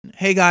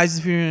Hey guys,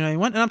 it's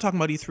Fury91 and I'm talking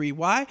about E3.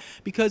 Why?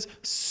 Because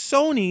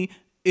Sony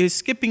is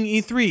skipping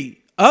E3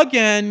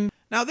 again.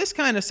 Now this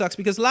kind of sucks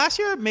because last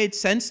year it made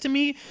sense to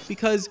me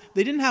because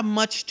they didn't have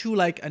much to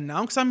like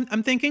announce, I'm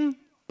thinking.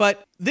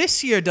 But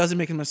this year doesn't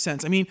make much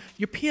sense. I mean,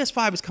 your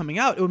PS5 is coming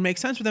out. It would make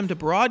sense for them to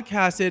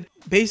broadcast it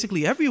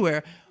basically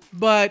everywhere.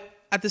 But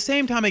at the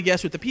same time, I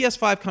guess with the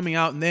PS5 coming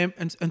out and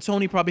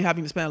Sony probably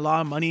having to spend a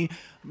lot of money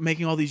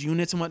making all these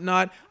units and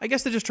whatnot, I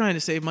guess they're just trying to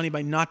save money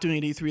by not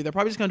doing it at E3. They're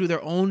probably just going to do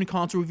their own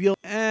console reveal.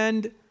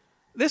 And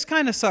this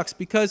kind of sucks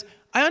because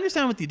I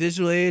understand with the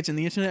digital age and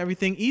the internet and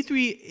everything,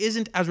 E3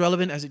 isn't as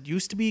relevant as it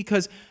used to be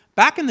because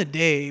back in the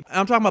day,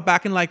 I'm talking about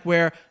back in like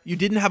where you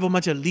didn't have a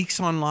bunch of leaks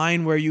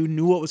online where you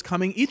knew what was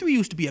coming. E3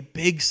 used to be a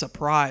big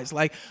surprise.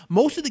 Like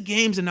most of the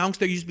games announced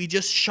there used to be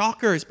just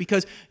shockers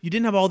because you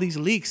didn't have all these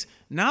leaks.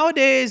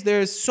 Nowadays,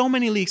 there's so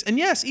many leaks. And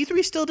yes,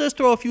 E3 still does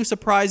throw a few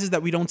surprises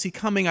that we don't see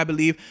coming, I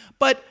believe.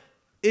 But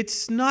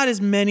it's not as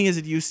many as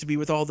it used to be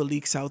with all the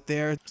leaks out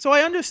there. So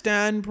I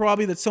understand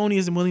probably that Sony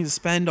isn't willing to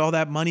spend all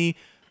that money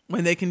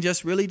when they can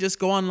just really just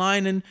go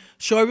online and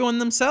show everyone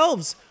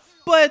themselves.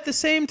 But at the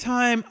same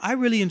time, I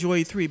really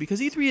enjoy E3 because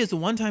E3 is the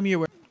one time a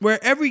year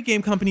where every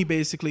game company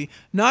basically,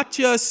 not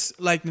just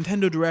like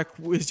Nintendo Direct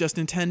is just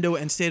Nintendo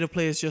and State of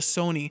Play is just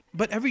Sony,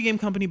 but every game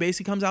company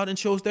basically comes out and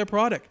shows their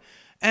product.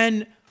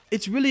 And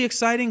it's really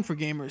exciting for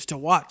gamers to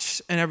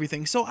watch and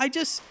everything. So I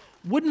just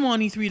wouldn't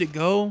want E3 to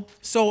go.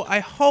 So I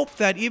hope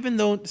that even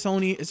though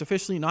Sony is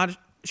officially not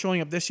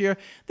showing up this year,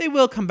 they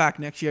will come back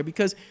next year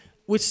because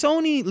with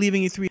Sony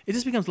leaving E3, it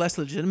just becomes less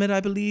legitimate,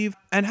 I believe.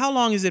 And how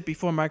long is it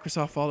before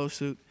Microsoft follows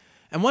suit?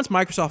 And once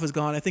Microsoft is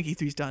gone, I think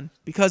E3's done.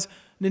 Because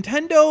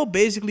Nintendo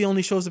basically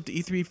only shows up to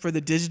E3 for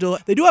the digital.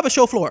 They do have a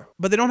show floor,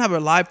 but they don't have a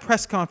live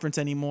press conference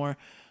anymore.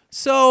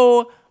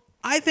 So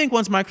I think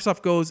once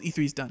Microsoft goes,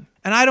 E3's done.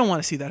 And I don't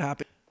want to see that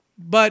happen.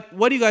 But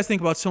what do you guys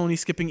think about Sony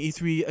skipping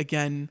E3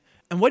 again?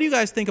 And what do you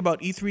guys think about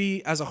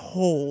E3 as a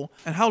whole?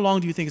 And how long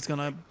do you think it's going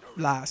to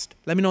last?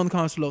 Let me know in the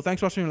comments below.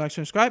 Thanks for watching, like,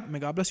 subscribe. May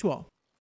God bless you all.